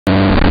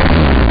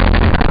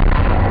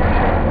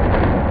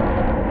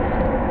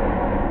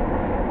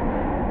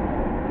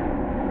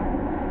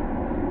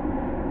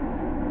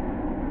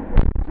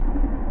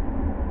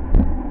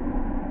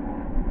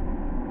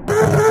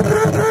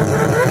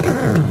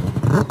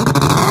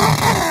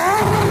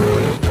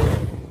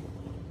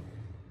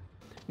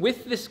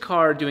this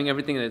car doing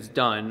everything that it's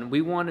done,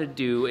 we want to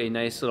do a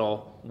nice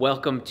little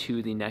welcome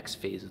to the next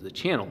phase of the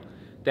channel.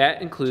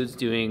 That includes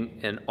doing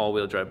an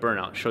all-wheel drive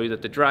burnout. Show you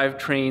that the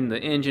drivetrain, the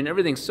engine,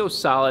 everything's so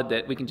solid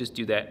that we can just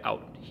do that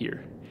out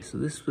here. So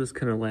this was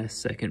kind of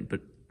last second, but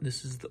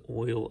this is the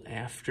oil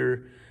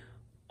after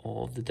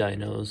all of the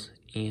dynos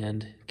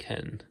and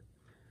Ken.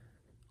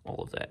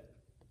 All of that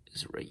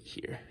is right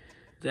here.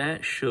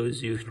 That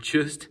shows you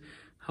just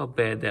how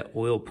bad that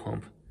oil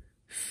pump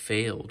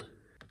failed.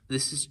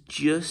 This is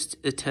just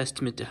a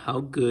testament to how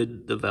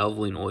good the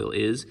Valvoline oil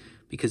is,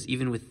 because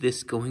even with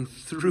this going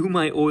through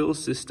my oil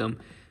system,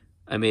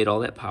 I made all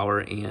that power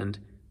and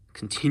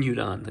continued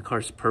on. The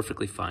car's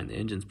perfectly fine, the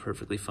engine's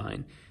perfectly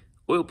fine.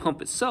 Oil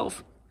pump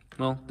itself,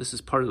 well, this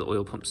is part of the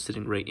oil pump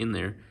sitting right in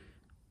there,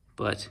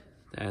 but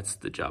that's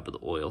the job of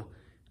the oil.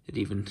 It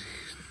even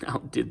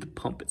outdid the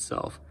pump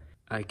itself.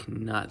 I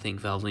cannot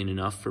thank Valvoline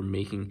enough for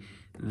making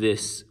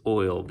this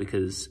oil,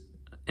 because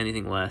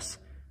anything less,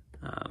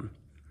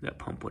 that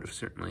pump would have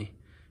certainly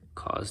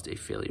caused a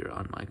failure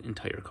on my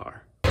entire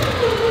car.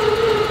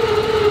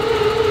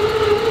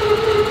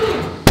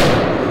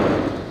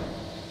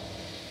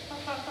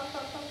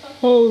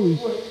 Holy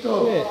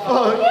shit.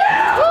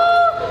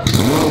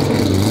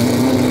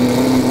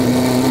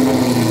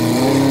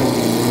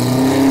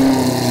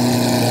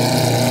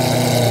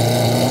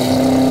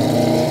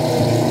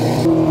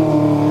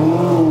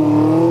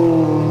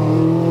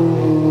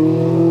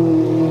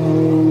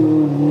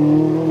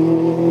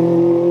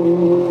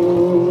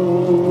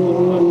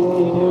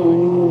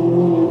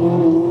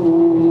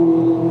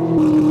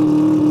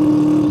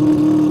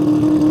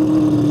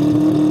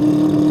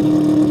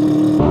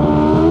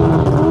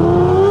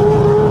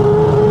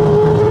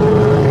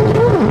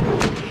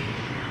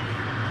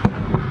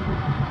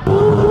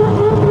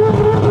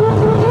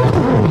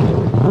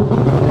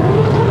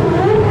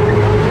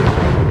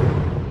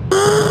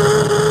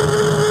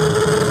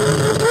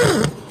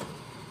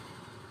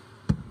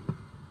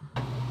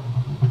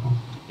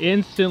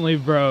 Instantly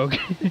broke.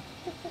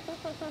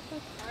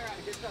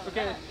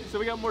 Okay, so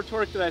we got more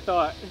torque than I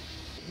thought.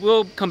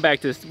 We'll come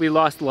back to this. We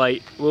lost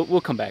light. We'll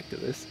come back to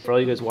this. For all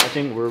you guys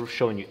watching, we're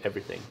showing you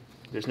everything.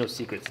 There's no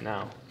secrets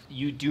now.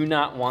 You do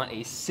not want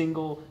a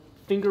single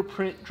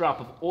fingerprint, drop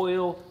of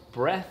oil,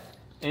 breath,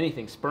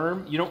 anything,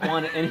 sperm. You don't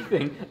want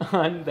anything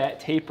on that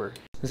taper.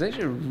 It's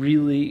actually a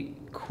really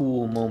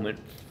cool moment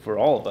for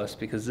all of us,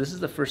 because this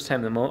is the first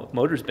time the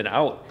motor's been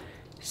out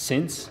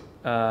since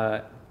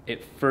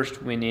it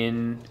first went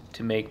in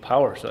to make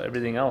power. So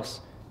everything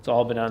else, it's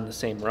all been on the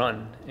same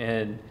run.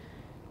 And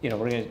you know,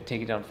 we're gonna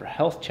take it down for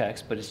health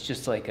checks, but it's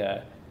just like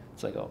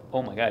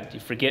oh my God, you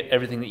forget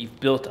everything that you've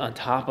built on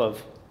top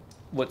of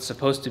what's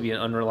supposed to be an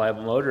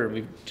unreliable motor, and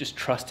we've just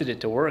trusted it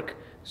to work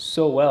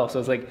so well. So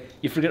it's like,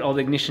 you forget all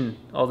the ignition,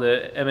 all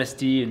the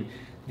MSD and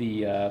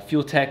the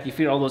fuel tech, you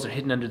forget all those are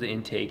hidden under the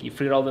intake. You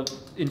forget all the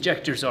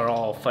injectors are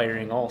all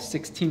firing, all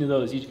 16 of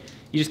those. You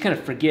just kind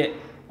of forget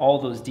all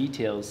those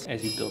details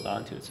as you build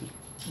onto it. It's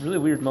a really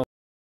weird moment.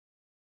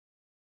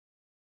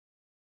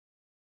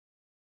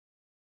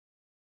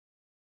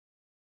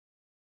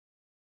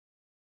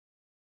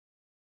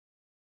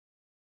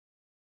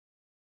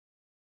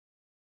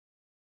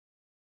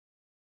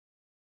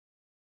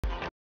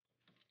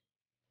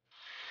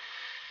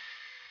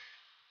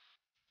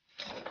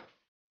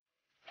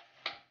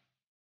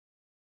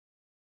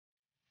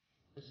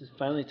 This is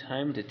finally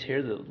time to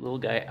tear the little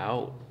guy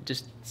out.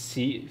 Just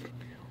see.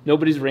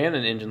 Nobody's ran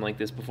an engine like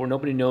this before.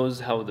 Nobody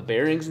knows how the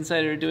bearings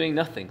inside are doing,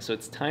 nothing. So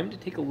it's time to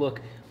take a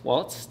look. While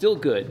it's still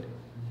good,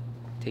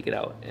 take it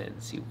out and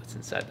see what's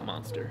inside the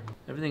monster.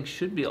 Everything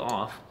should be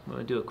off. I'm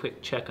gonna do a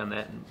quick check on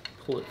that and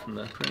pull it from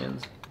the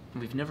trans.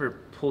 We've never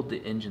pulled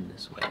the engine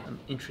this way. I'm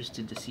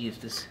interested to see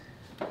if this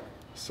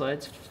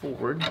slides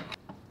forward.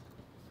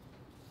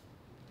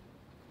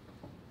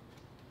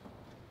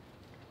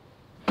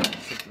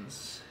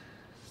 Something's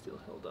still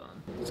held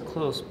on. It's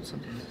close, but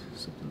something's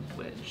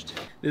wedged.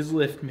 This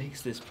lift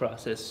makes this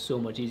process so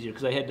much easier,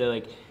 because I had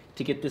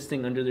to get this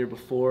thing under there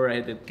before. I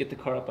had to get the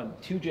car up on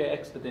 2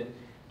 jacks, but then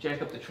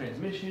jack up the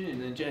transmission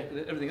and then jack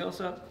everything else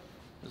up.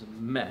 It was a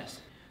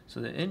mess. So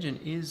the engine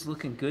is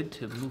looking good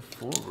to move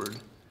forward.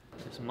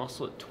 Just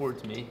muscle it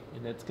towards me,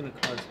 and that's gonna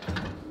cause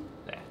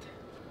that.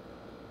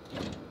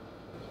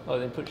 Oh,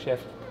 the input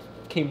shaft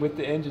came with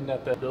the engine,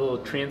 not the little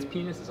trans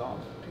penis is off.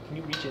 Can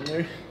you reach in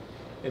there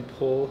and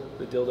pull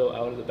the dildo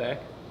out of the back?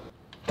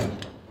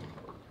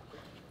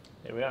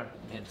 There we are.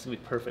 Man, it's gonna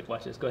be perfect.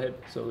 Watch this. Go ahead.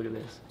 So look at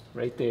this.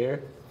 Right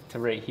there to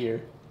right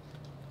here.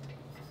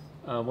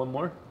 One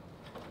more.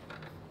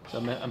 So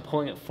I'm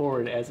pulling it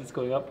forward as it's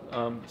going up.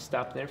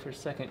 Stop there for a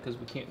second, because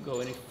we can't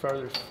go any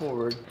farther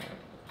forward.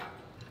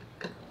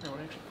 Now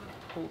we're actually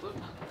gonna hold up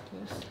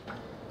this.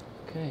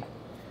 Okay.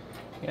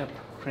 Yeah,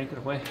 crank it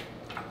away.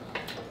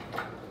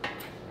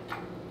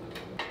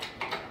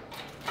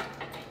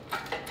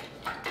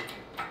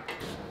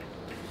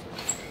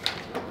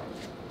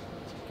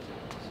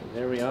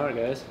 There we are,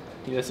 guys.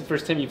 Yeah, that's the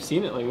first time you've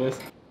seen it like this.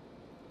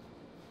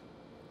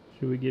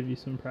 Should we give you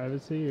some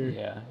privacy, or?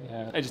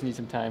 Yeah. I just need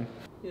some time.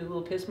 You a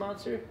little piss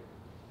monster?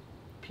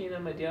 peeing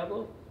on my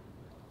Diablo?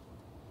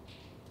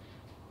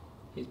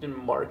 He's been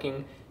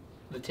marking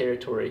the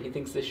territory. He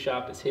thinks this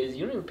shop is his.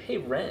 You don't even pay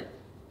rent.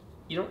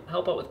 You don't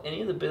help out with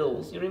any of the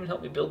bills. You don't even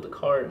help me build the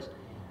cars.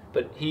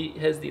 But he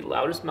has the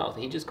loudest mouth.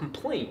 He just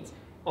complains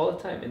all the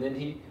time. And then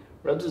he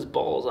rubs his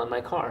balls on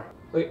my car.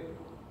 Look,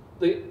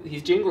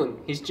 he's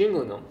jingling. He's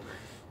jingling them.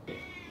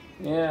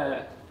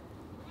 Yeah.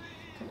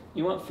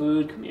 You want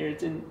food? Come here.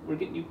 It's in. We're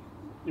getting you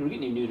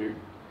neutered.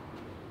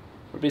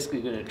 We're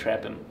basically going to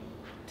trap him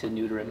to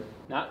neuter him.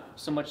 Not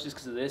so much just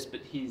because of this,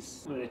 but we're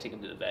going to take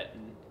him to the vet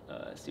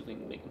and see if we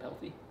can make him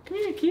healthy. Come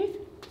here, Keith.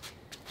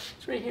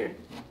 It's right here.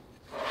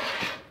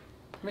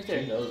 Right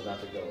there. He knows not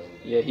to go.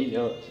 Yeah, he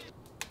knows.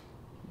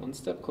 One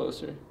step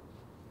closer.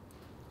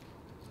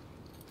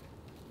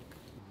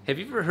 Have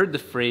you ever heard the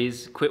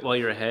phrase, quit while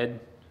you're ahead?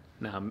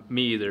 Nah,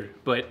 me either.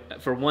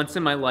 But for once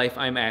in my life,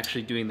 I'm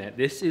actually doing that.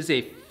 This is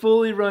a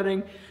fully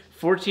running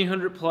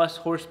 1400 plus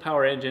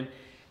horsepower engine,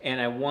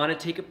 and I want to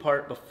take it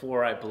apart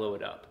before I blow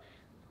it up.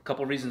 A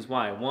couple reasons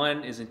why.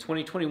 One is in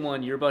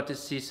 2021, you're about to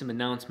see some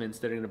announcements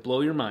that are going to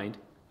blow your mind.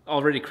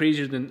 Already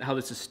crazier than how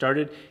this has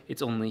started,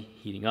 it's only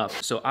heating up.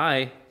 So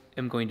I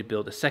am going to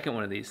build a second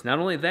one of these. Not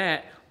only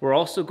that, we're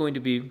also going to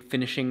be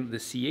finishing the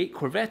C8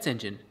 Corvette's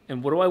engine.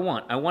 And what do I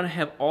want? I want to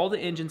have all the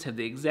engines have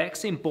the exact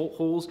same bolt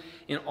holes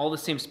in all the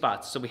same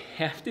spots. So we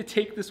have to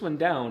take this one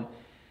down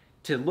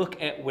to look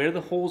at where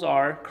the holes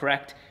are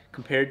correct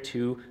compared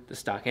to the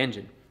stock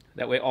engine.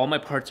 That way all my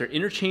parts are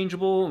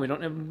interchangeable and we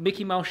don't have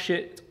Mickey Mouse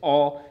shit. It's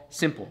all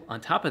simple. On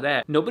top of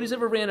that, nobody's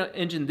ever ran an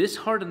engine this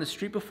hard on the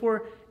street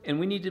before, and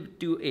we need to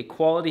do a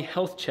quality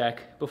health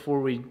check before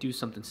we do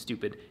something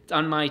stupid. It's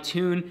on my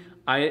tune.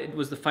 I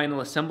was the final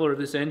assembler of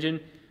this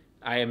engine.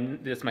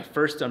 That's my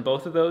first on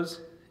both of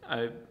those.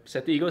 I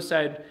set the ego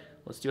aside.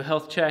 Let's do a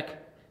health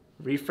check,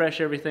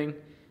 refresh everything,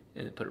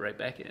 and then put it right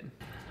back in.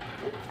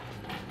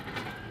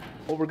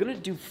 What we're gonna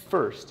do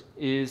first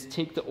is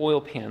take the oil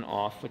pan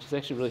off, which is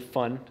actually really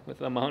fun with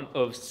the amount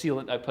of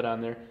sealant I put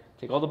on there.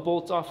 Take all the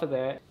bolts off of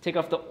that, take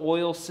off the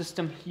oil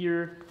system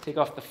here, take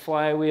off the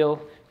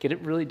flywheel, get it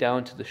really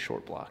down to the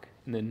short block,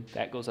 and then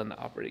that goes on the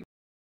operating.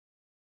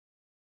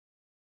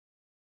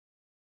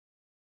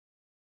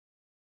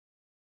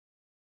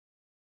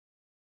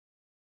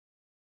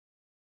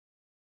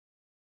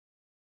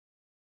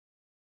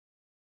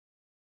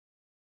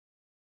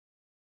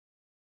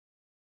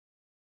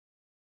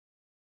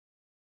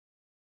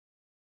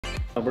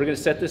 We're going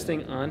to set this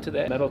thing onto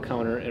that metal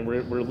counter, and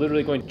we're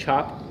literally going to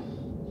chop,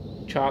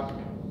 chop,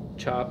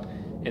 chop,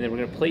 and then we're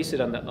going to place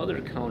it on the other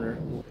counter.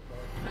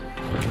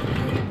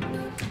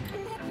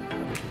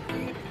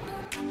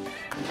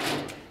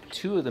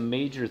 Two of the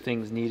major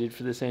things needed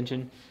for this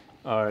engine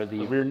are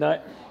the rear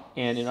nut,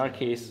 and in our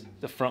case,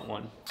 the front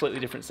one. Slightly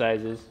different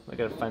sizes. I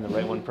got to find the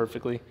right one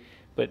perfectly,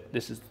 but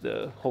this is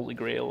the holy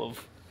grail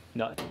of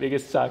nut.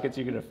 Biggest sockets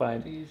you're going to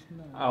find.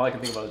 All I can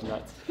think about is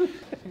nuts.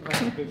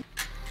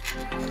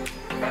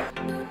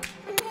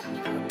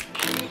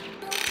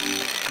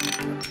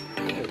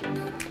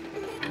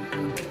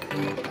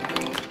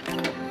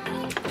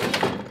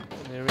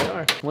 There we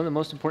are. One of the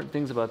most important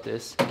things about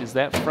this is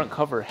that front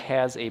cover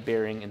has a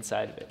bearing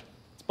inside of it.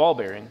 It's ball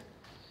bearing,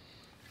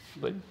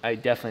 but I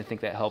definitely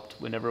think that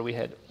helped whenever we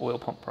had oil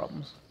pump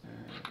problems.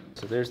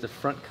 So there's the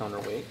front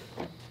counterweight,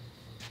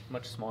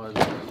 much smaller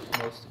than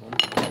most of them.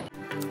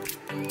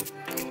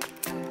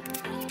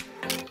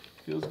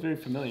 Feels very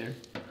familiar.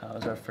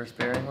 How's our first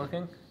bearing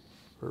looking?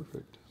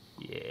 Perfect.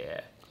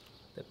 Yeah,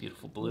 that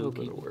beautiful A blue. little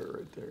bit of wear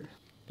right there.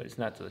 But it's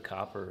not to the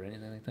copper or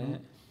anything like that.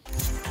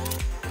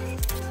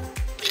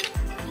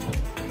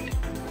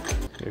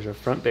 Here's our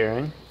front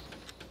bearing.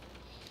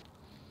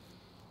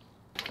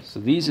 So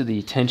these are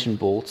the tension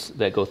bolts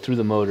that go through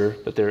the motor,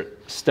 but they're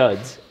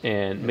studs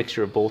and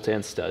mixture of bolts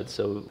and studs.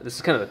 So this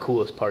is kind of the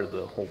coolest part of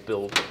the whole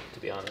build, to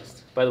be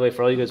honest. By the way,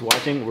 for all you guys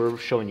watching, we're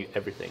showing you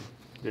everything.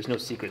 There's no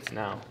secrets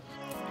now.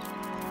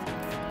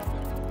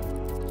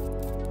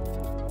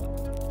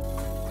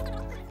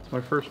 My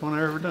first one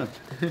I ever done.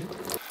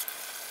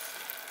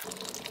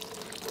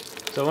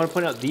 So I want to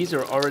point out these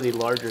are already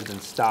larger than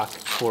stock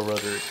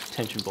 4-rotor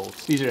tension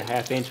bolts. These are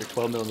 1/2 inch or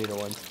 12 millimeter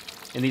ones,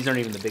 and these aren't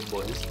even the big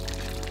boys.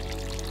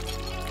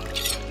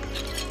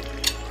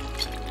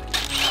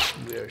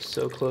 We are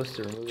so close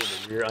to removing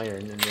the rear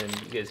iron, and then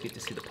you guys get to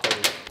see the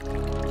part.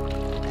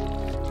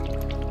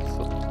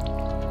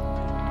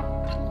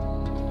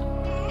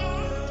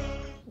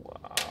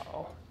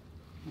 Wow.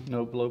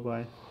 No blow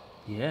by.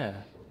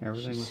 Yeah.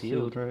 Everything was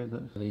sealed. sealed right.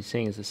 What he's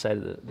saying is the side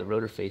of the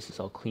rotor face is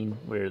all clean,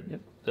 where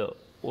the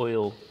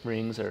oil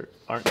rings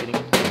aren't getting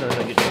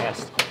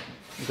passed.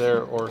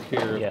 There or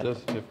here. Yeah.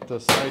 If the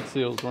side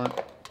seals weren't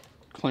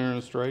clear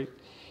and straight,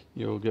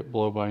 you'll get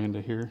blow by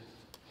into here.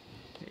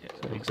 Yeah,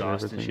 So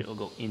exhaust and everything- shit will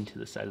go into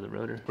the side of the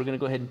rotor. We're gonna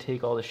go ahead and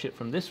take all the shit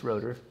from this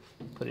rotor,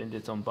 put it into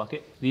its own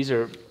bucket. These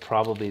are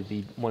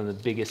probably one of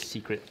the biggest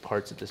secret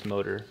parts of this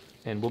motor,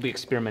 and we'll be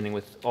experimenting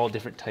with all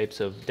different types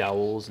of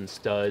dowels and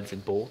studs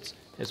and bolts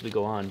as we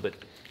go on, but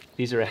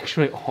these are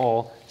actually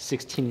all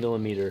 16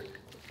 millimeter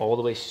all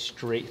the way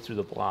straight through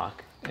the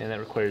block. and that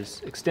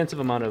requires extensive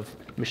amount of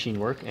machine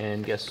work,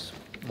 and guess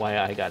why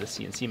I got a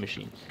CNC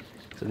machine.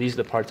 So these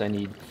are the parts I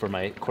need for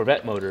my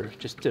Corvette motor,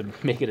 just to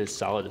make it as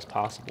solid as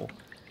possible.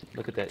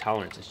 Look at that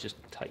tolerance, it's just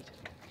tight.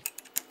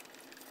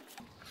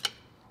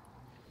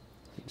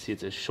 You can see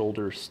it's a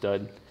shoulder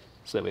stud,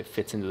 so that way it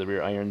fits into the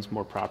rear irons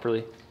more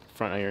properly.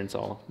 Front iron's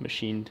all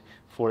machined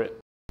for it.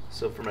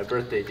 So for my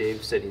birthday,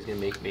 Dave said he's gonna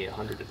make me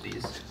 100 of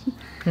these.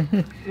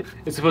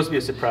 It's supposed to be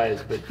a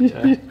surprise, but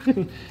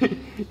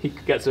he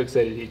got so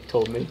excited he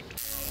told me.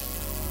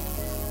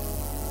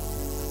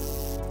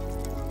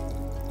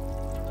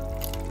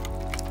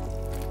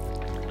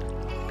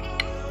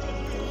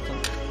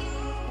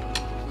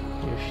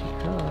 Here she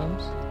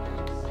comes.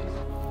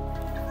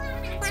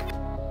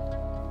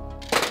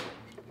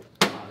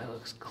 Oh, that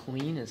looks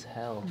clean as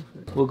hell.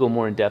 We'll go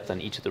more in depth on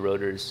each of the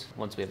rotors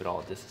once we have it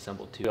all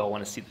disassembled too. We all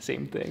want to see the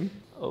same thing.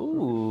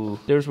 Oh,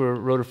 there's where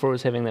rotor 4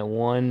 was having that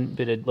one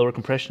bit of lower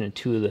compression in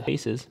two of the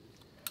faces.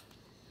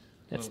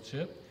 That's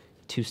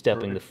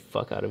two-stepping the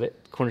fuck out of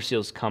it. Corner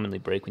seals commonly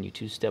break when you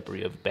two-step or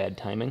you have bad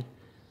timing,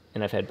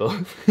 and I've had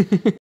both.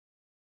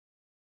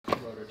 Rotor 2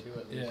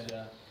 at least,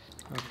 yeah.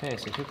 Okay,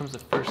 so here comes the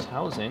first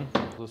housing.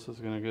 This is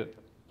gonna get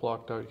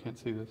blocked out. You can't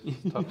see this.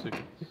 It's top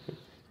secret.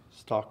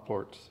 Stock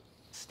ports.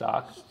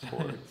 Stock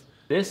ports.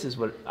 This is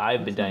what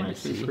I've been dying to I'm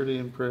see. pretty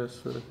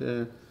impressed with.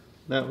 Yeah,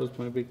 that was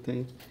my big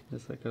thing.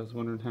 It's like I was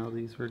wondering how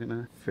these were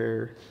gonna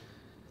fare.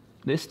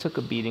 This took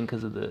a beating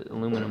because of the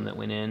aluminum that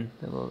went in.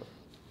 That little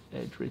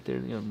edge right there,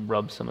 you know,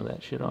 rubbed some of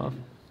that shit off.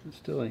 It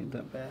still ain't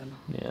that bad.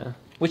 Yeah.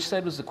 Which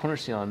side was the corner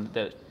seal on?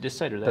 This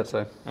side or that? That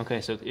side.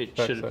 Okay, so it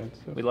Back should. side,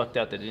 so. We lucked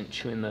out that it didn't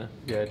chew in the.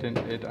 Yeah, it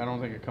didn't. I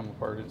don't think it come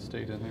apart. It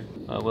stayed in there.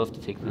 We'll have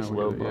to take this No,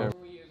 low yeah. blow.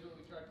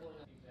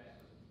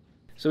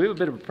 So we have a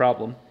bit of a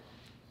problem.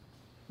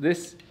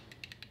 This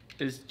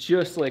is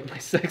just like my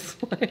sex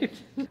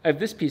life. I have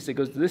this piece that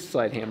goes to this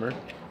slide hammer.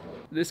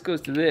 This goes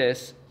to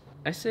this.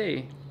 I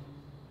say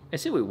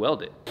we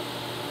weld it.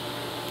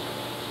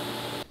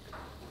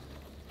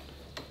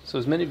 So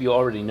as many of you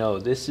already know,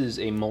 this is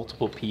a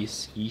multiple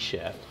piece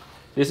E-shaft.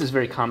 This is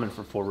very common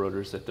for 4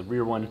 rotors, that the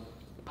rear one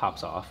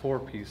pops off.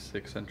 4-piece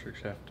eccentric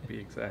shaft to be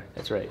exact.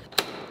 That's right.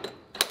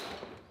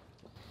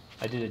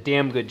 I did a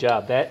damn good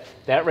job. That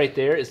right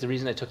there is the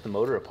reason I took the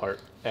motor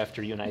apart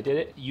after you and I did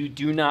it. You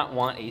do not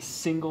want a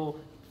single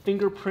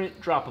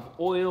fingerprint, drop of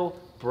oil,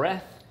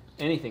 breath,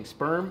 anything,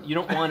 sperm. You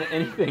don't want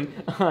anything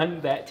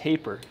on that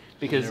taper.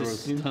 Because there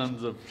was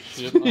tons of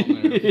shit on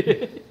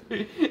there.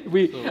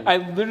 I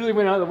literally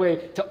went out of the way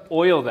to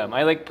oil them.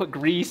 I like put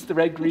grease, the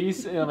red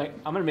grease, and I'm like,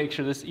 I'm gonna make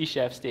sure this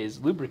E-shaft stays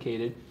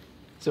lubricated.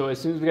 So as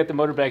soon as we got the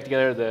motor back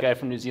together, the guy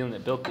from New Zealand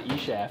that built the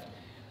E-shaft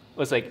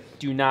was like,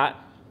 do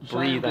not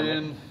breathe on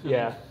it.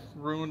 Yeah.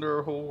 Ruined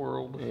our whole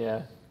world.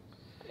 Yeah.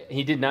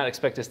 He did not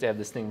expect us to have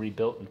this thing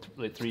rebuilt in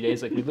like 3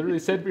 days, like we literally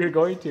said we were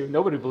going to.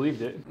 Nobody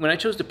believed it. When I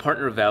chose to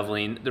partner with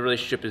Valvoline, the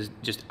relationship is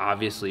just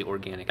obviously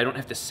organic. I don't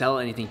have to sell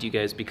anything to you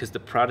guys because the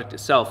product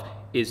itself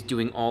is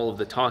doing all of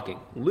the talking.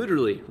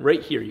 Literally,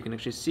 right here, you can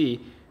actually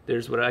see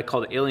there's what I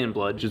call the alien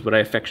blood, which is what I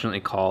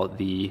affectionately call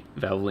the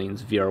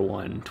Valvoline's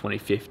VR1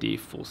 2050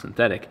 full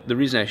synthetic. The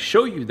reason I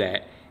show you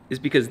that is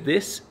because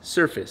this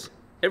surface,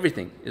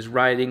 everything is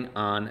riding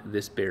on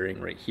this bearing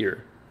right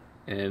here.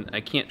 And I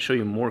can't show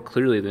you more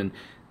clearly than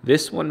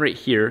this one right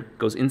here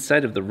goes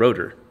inside of the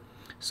rotor.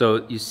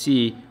 So you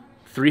see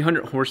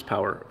 300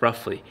 horsepower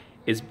roughly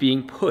is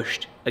being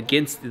pushed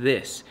against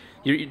this.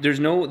 There's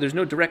no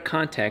direct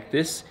contact.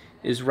 This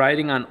is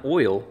riding on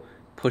oil,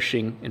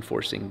 pushing and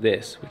forcing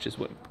this, which is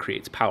what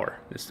creates power.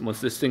 Once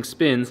this thing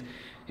spins,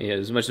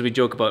 as much as we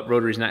joke about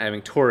rotaries not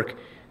having torque,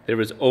 there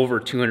was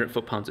over 200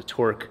 foot-pounds of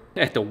torque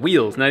at the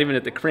wheels, not even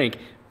at the crank,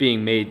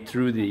 being made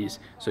through these.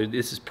 So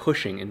this is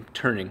pushing and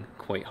turning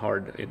quite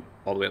hard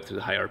all the way up through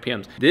the high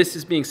RPMs. This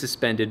is being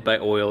suspended by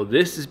oil.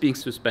 This is being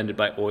suspended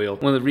by oil.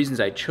 One of the reasons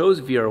I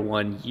chose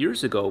VR1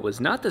 years ago was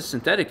not the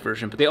synthetic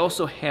version, but they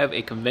also have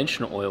a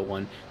conventional oil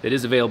one that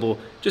is available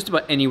just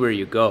about anywhere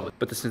you go.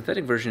 But the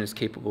synthetic version is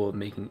capable of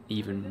making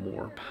even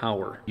more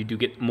power. You do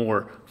get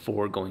more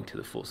for going to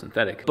the full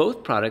synthetic.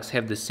 Both products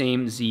have the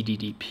same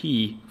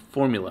ZDDP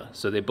formula.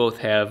 So they both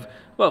have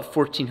about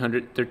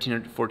 1,400,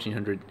 1,300,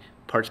 1,400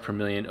 parts per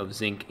million of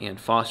zinc and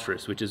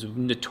phosphorus, which is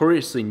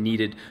notoriously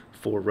needed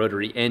for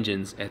rotary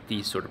engines at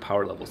these sort of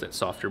power levels. That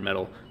softer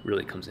metal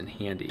really comes in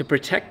handy. To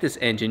protect this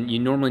engine, you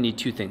normally need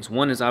 2 things.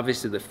 One is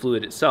obviously the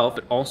fluid itself,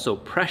 but also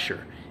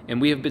pressure.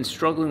 And we have been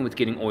struggling with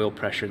getting oil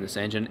pressure in this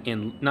engine,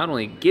 and not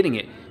only getting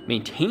it,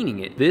 maintaining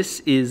it. This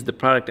is the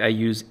product I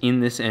use in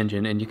this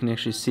engine, and you can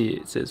actually see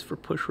it says for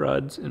push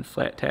rods and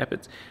flat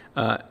tappets.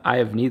 I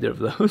have neither of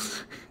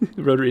those.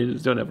 Rotary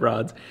engines don't have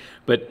rods,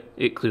 but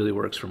it clearly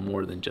works for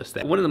more than just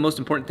that. One of the most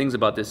important things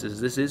about this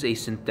is a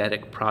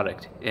synthetic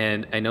product,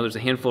 and I know there's a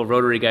handful of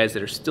rotary guys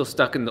that are still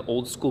stuck in the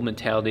old school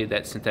mentality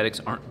that synthetics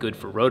aren't good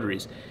for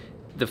rotaries.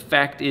 The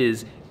fact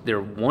is, they're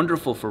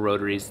wonderful for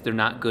rotaries, they're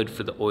not good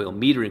for the oil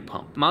metering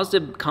pump.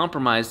 Mazda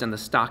compromised on the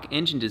stock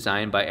engine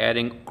design by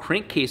adding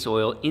crankcase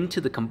oil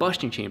into the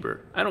combustion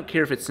chamber. I don't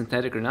care if it's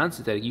synthetic or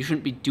non-synthetic, you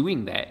shouldn't be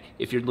doing that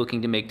if you're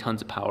looking to make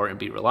tons of power and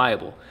be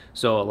reliable.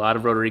 So a lot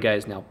of rotary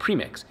guys now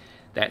premix.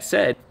 That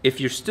said,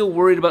 if you're still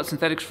worried about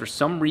synthetics for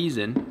some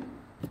reason,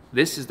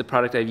 this is the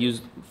product I've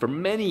used for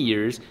many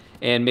years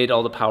and made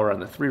all the power on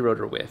the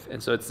 3-rotor with.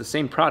 And so it's the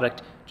same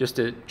product, just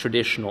a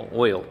traditional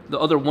oil. The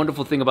other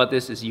wonderful thing about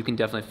this is you can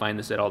definitely find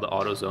this at all the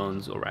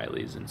AutoZones,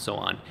 O'Reilly's, and so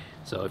on.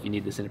 So if you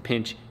need this in a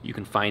pinch, you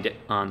can find it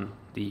on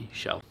the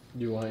shelf.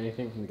 Do you want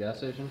anything from the gas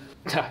station?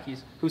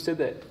 Takis. Who said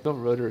that? The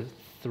Rotor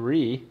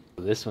 3.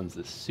 This one's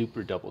the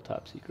super double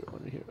top secret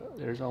one right here.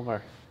 There's all of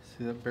our...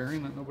 See that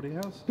bearing that nobody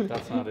has?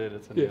 That's not it,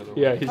 it's in the other one.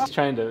 Yeah, he's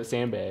trying to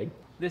sandbag.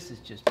 This is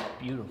just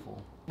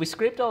beautiful. We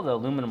scraped all the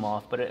aluminum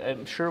off, but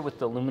I'm sure with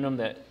the aluminum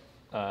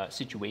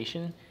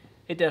situation,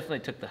 it definitely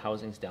took the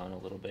housings down a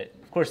little bit.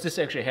 Of course, this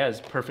actually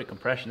has perfect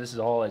compression. This is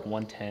all like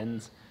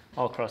 110s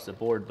all across the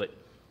board, but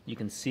you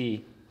can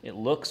see it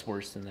looks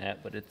worse than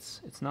that, but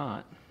it's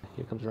not.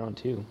 Here comes round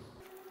 2.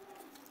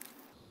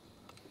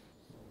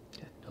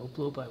 Yeah, no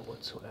blow-by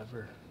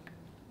whatsoever.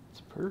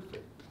 It's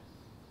perfect.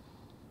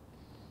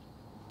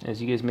 As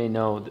you guys may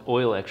know, the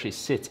oil actually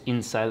sits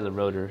inside of the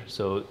rotor,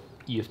 so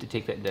you have to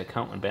take that into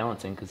account when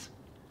balancing because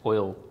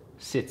oil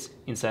sits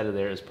inside of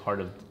there as part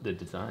of the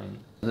design.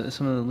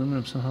 Some of the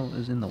aluminum somehow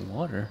is in the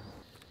water.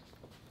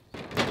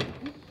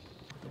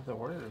 The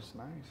wire is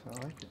nice. I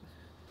like it.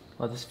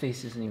 Well, this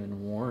face isn't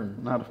even worn.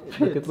 Not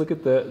a bit. Look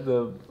at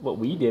the what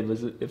we did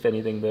was, if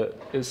anything,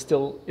 it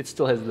still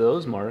has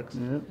those marks.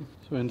 Yeah.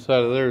 So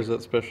inside of there is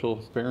that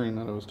special bearing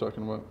that I was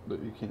talking about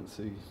that you can't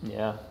see.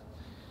 Yeah.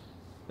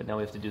 But now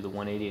we have to do the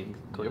 180 and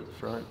go to the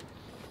front.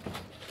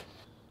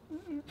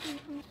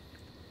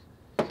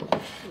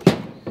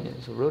 Yeah,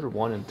 so rotor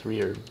 1 and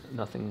 3 are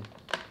nothing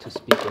to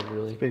speak of,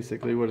 really.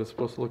 Basically what it's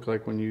supposed to look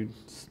like when you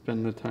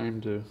spend the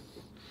time to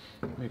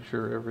make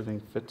sure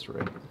everything fits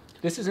right.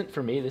 This isn't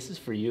for me, this is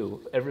for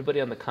you. Everybody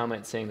on the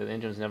comments saying that the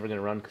engine's never going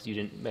to run because you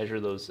didn't measure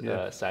those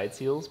side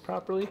seals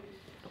properly.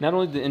 Not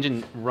only did the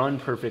engine run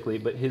perfectly,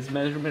 but his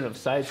measurement of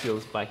side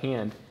seals by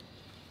hand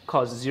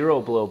caused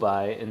 0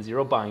 blow-by and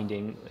 0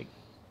 binding. Like,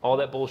 all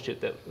that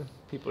bullshit that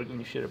people are giving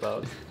you shit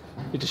about.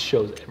 It just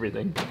shows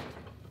everything.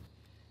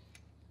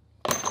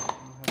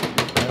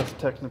 As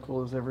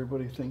technical as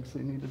everybody thinks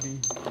they need to be.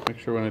 Make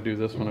sure when I do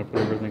this one, I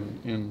put everything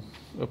in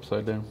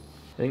upside down.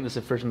 I think this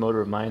is the first motor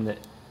of mine that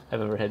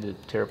I've ever had to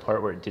tear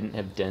apart where it didn't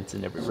have dents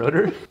in every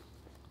rotor. Look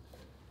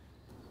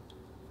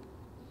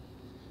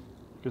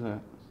at that.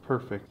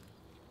 Perfect.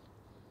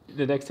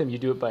 The next time you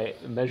do it by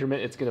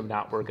measurement, it's going to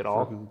not work at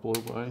all. Fucking blow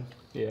by.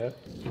 Yeah.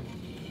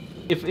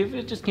 If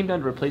it just came down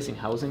to replacing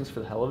housings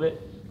for the hell of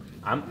it,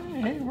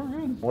 Hey, we're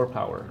good. more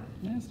power.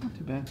 Yeah, it's not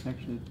too bad,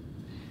 actually.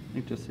 I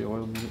think just the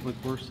oil made it look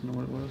worse than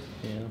what it was.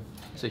 Yeah.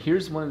 So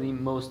here's one of the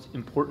most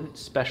important,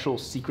 special,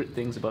 secret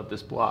things about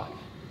this block.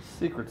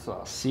 Secret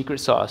sauce. Secret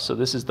sauce. So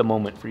this is the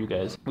moment for you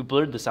guys. We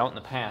blurred this out in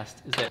the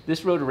past, is that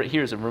this rotor right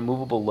here is a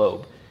removable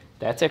lobe.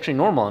 That's actually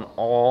normal on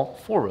all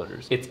 4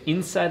 rotors. It's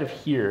inside of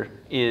here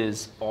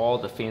is all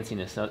the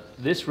fanciness. Now,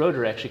 this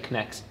rotor actually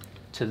connects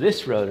to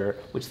this rotor,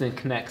 which then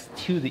connects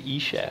to the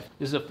E-shaft.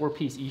 This is a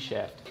 4-piece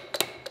E-shaft.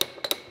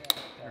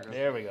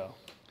 There we go.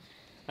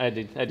 I had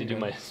to do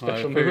my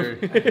special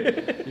move.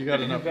 You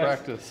got enough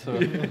practice. So.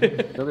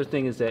 Another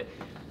thing is that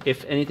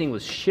if anything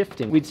was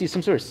shifting, we'd see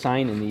some sort of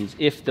sign in these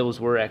if those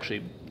were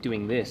actually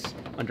doing this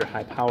under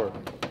high power.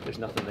 There's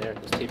nothing there.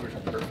 Those tapers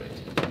are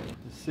perfect.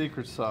 The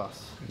secret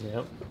sauce.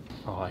 Yep.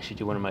 Oh, I should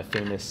do one of my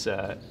famous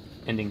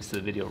endings to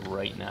the video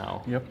right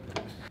now. Yep.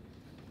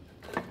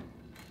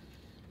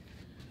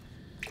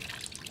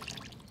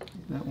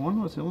 That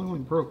one was the only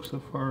one broke so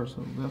far,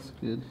 so that's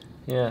good.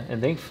 Yeah,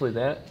 and thankfully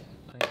that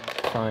is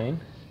fine.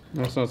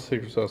 That's not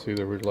secret sauce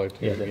either. We'd like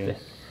to do it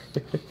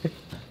again.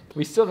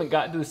 We still haven't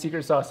gotten to the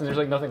secret sauce, and there's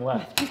like nothing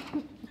left. Shit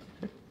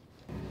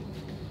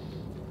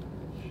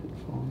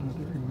falling out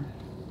everywhere.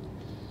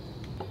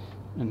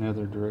 In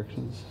other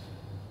directions.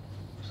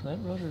 So that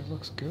rotor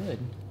looks good.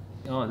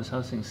 Oh, this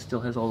housing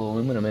still has all the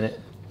aluminum in it.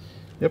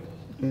 Yep.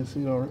 You can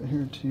see it all right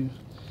here too.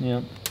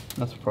 Yeah.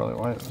 That's probably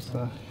why it was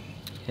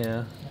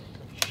Yeah.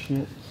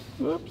 shit.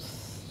 Whoops.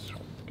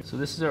 So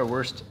this is our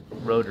worst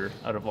rotor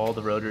out of all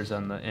the rotors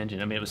on the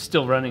engine. I mean, it was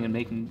still running and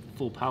making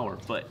full power,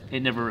 but it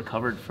never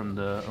recovered from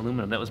the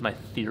aluminum. That was my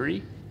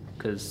theory,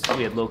 because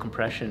we had low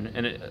compression.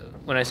 And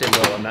when I say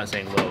low, I'm not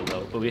saying low,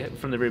 but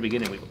from the very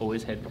beginning, we've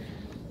always had,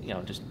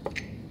 just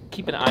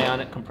keep an eye on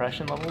it,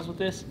 compression levels with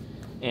this.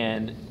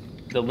 And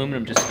the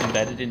aluminum just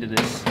embedded into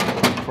this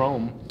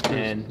chrome.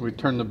 And we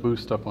turned the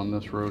boost up on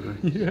this rotor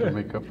to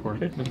make up for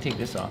it. we can take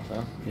this off,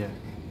 though. Yeah.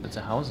 It's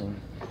a housing.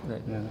 Yeah,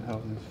 the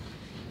housing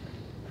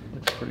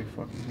looks pretty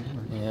fucking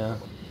hard. Yeah.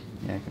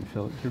 Yeah, I can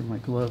feel it through my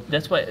glove.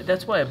 That's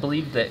why I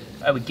believed that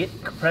I would get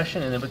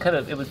compression and it would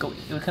kind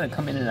of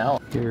come in and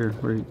out. Here,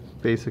 where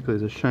basically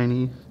the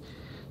shiny,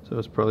 so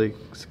it's probably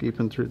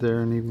escaping through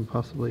there and even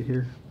possibly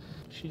here.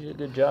 She did a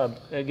good job.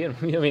 Again,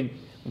 I mean,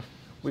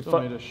 We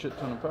still made a shit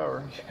ton of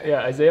power.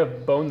 Yeah, Isaiah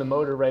boned the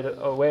motor right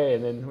away,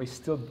 and then we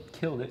still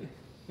killed it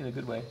in a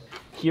good way.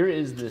 Here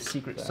is the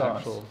secret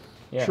sauce.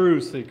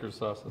 True secret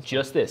sauce.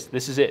 Just this.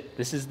 This is it.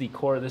 This is the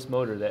core of this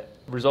motor that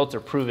results are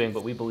proving,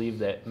 but we believe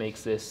that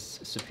makes this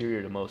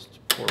superior to most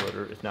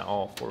four-rotor, if not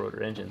all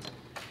four-rotor engines.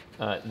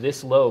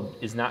 This lobe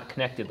is not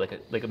connected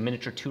like a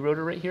miniature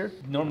two-rotor right here.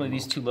 Normally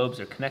these two lobes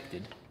are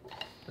connected,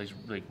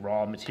 like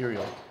raw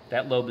material.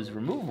 That lobe is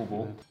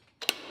removable.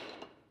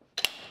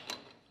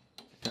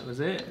 That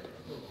was it.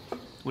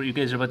 What you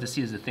guys are about to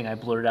see is the thing I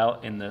blurred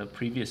out in the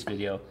previous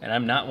video, and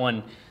I'm not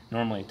one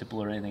normally to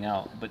blur anything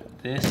out, but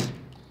this.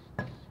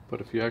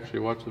 But if you actually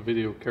watch the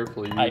video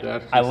carefully, you'd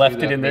actually I left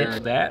see it in bearing. there.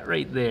 That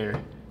right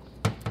there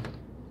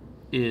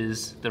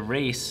is the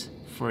race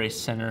for a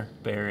center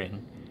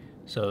bearing.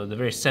 So the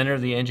very center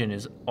of the engine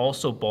is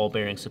also ball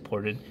bearing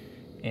supported,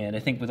 and I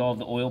think with all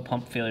the oil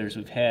pump failures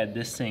we've had,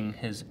 this thing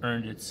has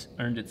earned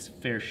its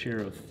fair share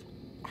of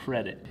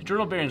credit.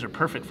 Journal bearings are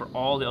perfect for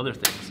all the other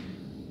things,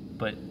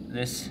 but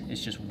this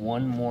is just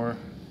one more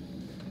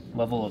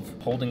level of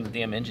holding the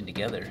damn engine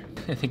together.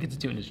 I think it's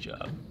doing its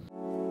job.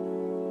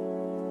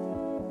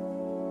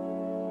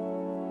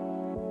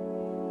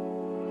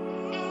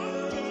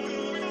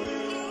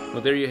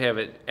 Well, there you have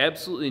it.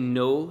 Absolutely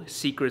no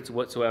secrets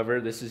whatsoever.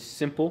 This is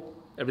simple.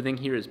 Everything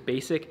here is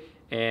basic,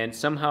 and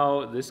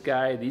somehow these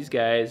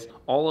guys,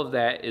 all of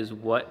that is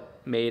what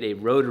made a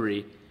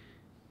Rotary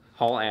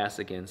haul ass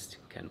against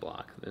Ken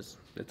Block. That's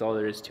all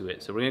there is to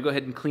it. So we're gonna go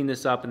ahead and clean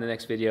this up in the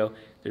next video.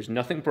 There's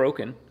nothing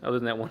broken other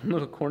than that one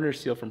little corner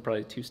seal from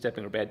probably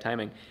two-stepping or bad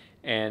timing,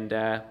 and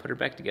put her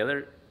back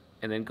together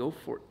and then go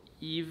for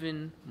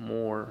even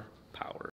more power.